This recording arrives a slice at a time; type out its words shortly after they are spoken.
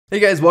Hey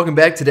guys, welcome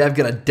back. Today I've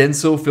got a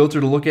Denso filter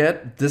to look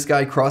at. This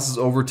guy crosses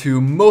over to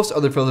most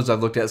other filters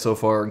I've looked at so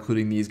far,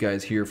 including these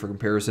guys here for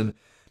comparison.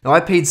 Now I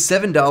paid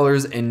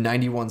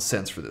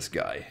 $7.91 for this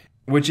guy,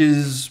 which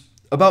is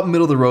about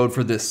middle of the road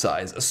for this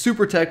size. A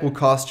Super Tech will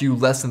cost you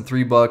less than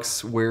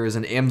 $3, whereas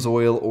an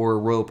Amsoil or a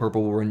Royal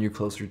Purple will run you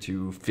closer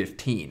to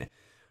 15.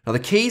 Now the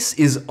case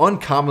is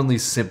uncommonly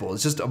simple.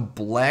 It's just a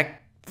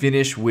black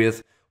finish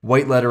with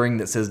white lettering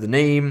that says the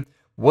name,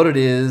 what it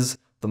is,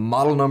 the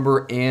model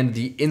number, and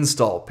the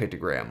install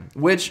pictogram,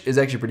 which is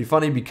actually pretty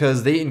funny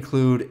because they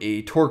include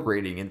a torque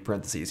rating in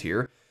parentheses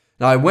here.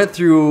 Now I went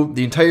through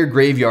the entire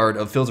graveyard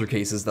of filter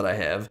cases that I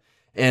have,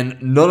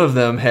 and none of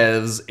them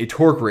has a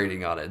torque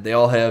rating on it. They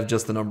all have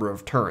just the number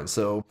of turns.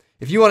 So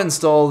if you want to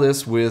install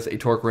this with a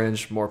torque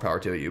wrench, more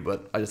power to you,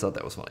 but I just thought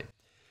that was funny.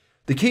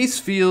 The case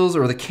feels,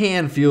 or the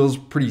can feels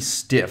pretty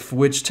stiff,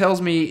 which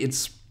tells me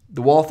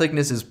the wall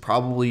thickness is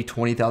probably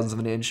 20 thousandths of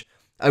an inch.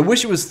 I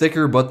wish it was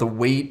thicker, but the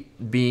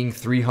weight being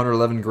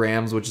 311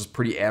 grams, which is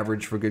pretty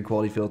average for a good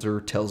quality filter,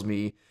 tells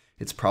me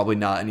it's probably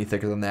not any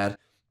thicker than that.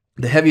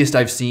 The heaviest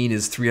I've seen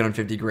is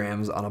 350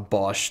 grams on a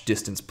Bosch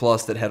Distance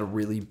Plus that had a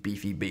really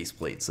beefy base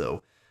plate,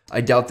 so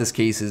I doubt this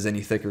case is any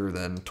thicker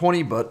than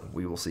 20, but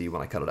we will see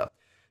when I cut it up.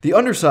 The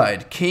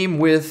underside came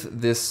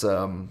with this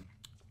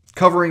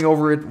covering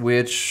over it,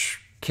 which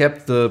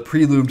kept the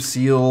pre-lubed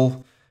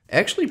seal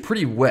actually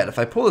pretty wet. If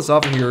I pull this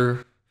off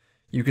here,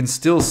 you can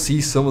still see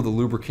some of the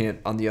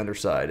lubricant on the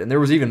underside. And there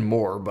was even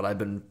more, but I've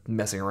been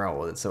messing around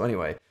with it. So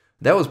anyway,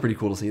 that was pretty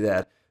cool to see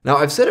that. Now,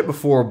 I've said it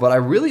before, but I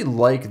really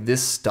like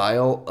this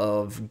style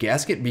of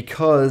gasket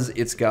because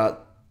it's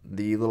got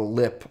the little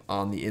lip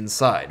on the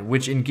inside,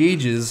 which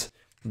engages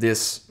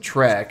this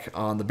track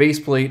on the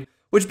base plate,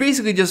 which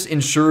basically just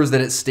ensures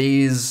that it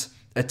stays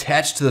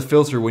attached to the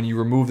filter when you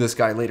remove this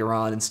guy later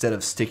on instead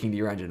of sticking to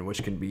your engine,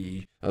 which can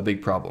be a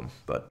big problem.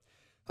 But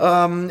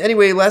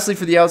anyway, lastly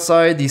for the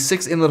outside, the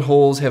 6 inlet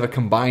holes have a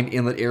combined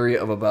inlet area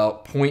of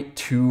about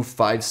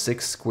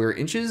 0.256 square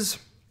inches,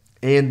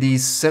 and the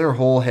center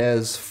hole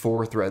has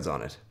 4 threads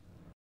on it.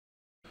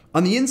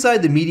 On the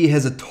inside, the media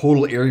has a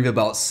total area of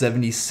about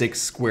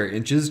 76 square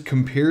inches.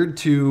 Compared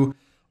to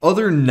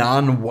other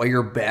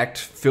non-wire backed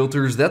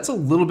filters, that's a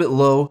little bit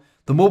low.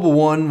 The Mobile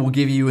One will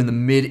give you in the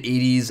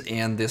mid-80s,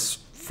 and this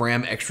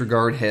Fram Extra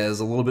Guard has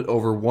a little bit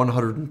over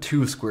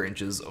 102 square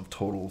inches of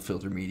total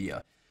filter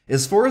media.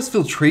 As far as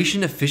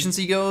filtration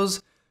efficiency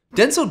goes,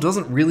 Denso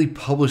doesn't really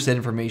publish that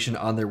information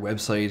on their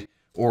website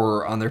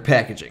or on their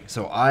packaging.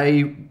 So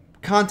I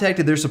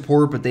contacted their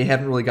support, but they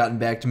haven't really gotten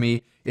back to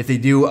me. If they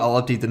do,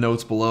 I'll update the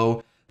notes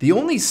below. The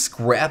only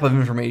scrap of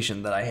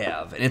information that I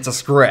have, and it's a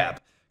scrap,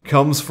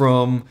 comes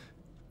from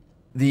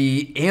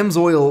the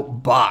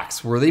Amsoil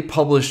box, where they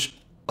publish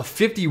a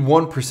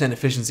 51%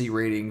 efficiency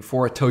rating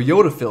for a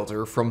Toyota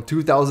filter from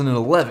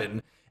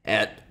 2011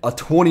 at a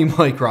 20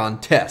 micron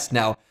test.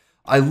 Now,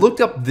 I looked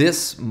up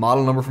this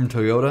model number from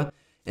Toyota,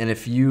 and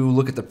if you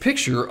look at the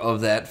picture of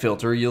that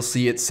filter, you'll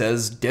see it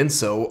says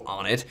Denso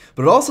on it,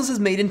 but it also says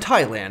made in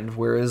Thailand,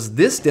 whereas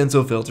this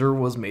Denso filter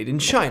was made in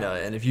China.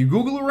 And if you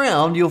Google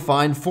around, you'll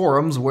find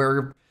forums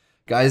where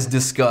guys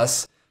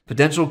discuss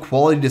potential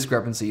quality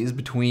discrepancies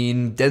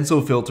between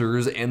Denso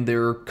filters and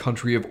their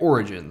country of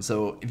origin.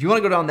 So if you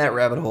want to go down that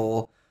rabbit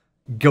hole,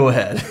 go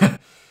ahead.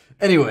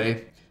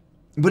 Anyway,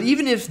 but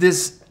even if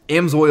this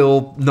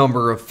Amsoil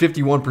number of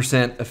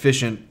 51%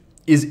 efficient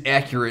is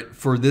accurate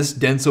for this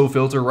Denso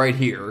filter right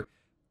here,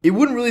 it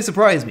wouldn't really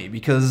surprise me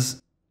because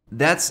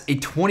that's a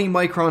 20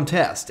 micron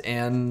test,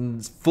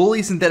 and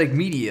fully synthetic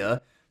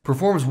media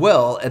performs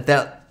well at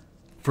that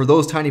for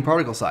those tiny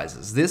particle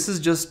sizes. This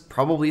is just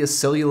probably a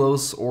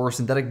cellulose or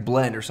synthetic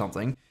blend or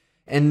something,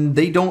 and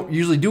they don't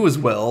usually do as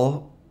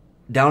well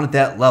down at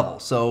that level.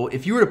 So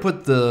if you were to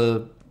put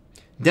the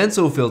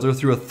Denso filter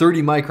through a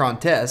 30 micron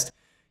test,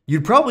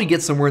 you'd probably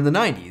get somewhere in the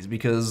 90s,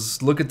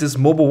 because look at this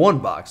Mobile One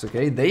box,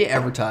 okay? They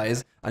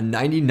advertise a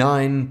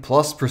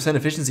 99+%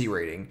 efficiency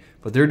rating,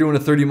 but they're doing a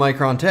 30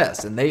 micron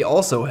test, and they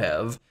also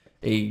have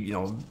a,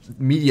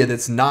 media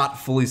that's not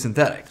fully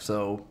synthetic.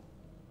 So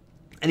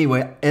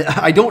anyway,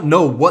 I don't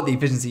know what the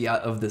efficiency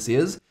of this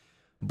is,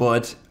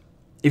 but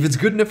if it's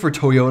good enough for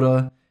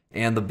Toyota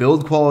and the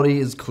build quality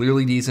is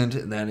clearly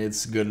decent, then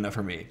it's good enough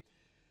for me.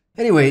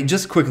 Anyway,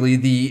 just quickly,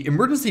 the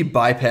emergency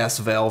bypass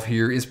valve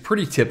here is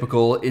pretty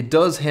typical. It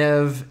does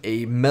have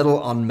a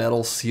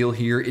metal-on-metal seal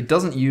here. It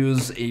doesn't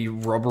use a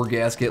rubber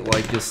gasket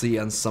like you'll see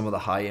on some of the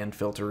high-end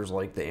filters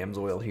like the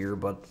Amsoil here,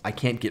 but I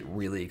can't get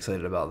really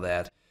excited about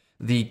that.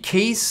 The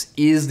case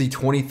is the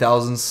 20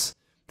 thousandths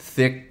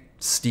thick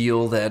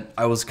steel that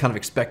I was kind of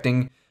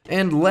expecting.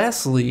 And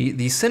lastly,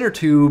 the center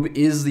tube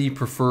is the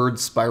preferred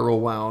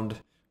spiral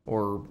wound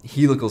or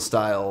helical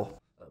style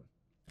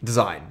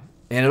design.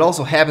 And it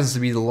also happens to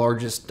be the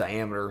largest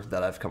diameter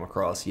that I've come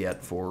across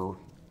yet for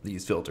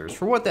these filters,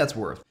 for what that's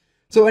worth.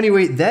 So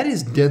anyway, that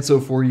is Denso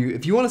for you.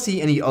 If you want to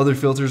see any other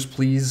filters,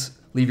 please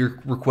leave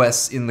your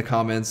requests in the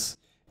comments,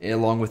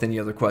 along with any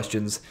other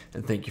questions,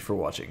 and thank you for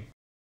watching.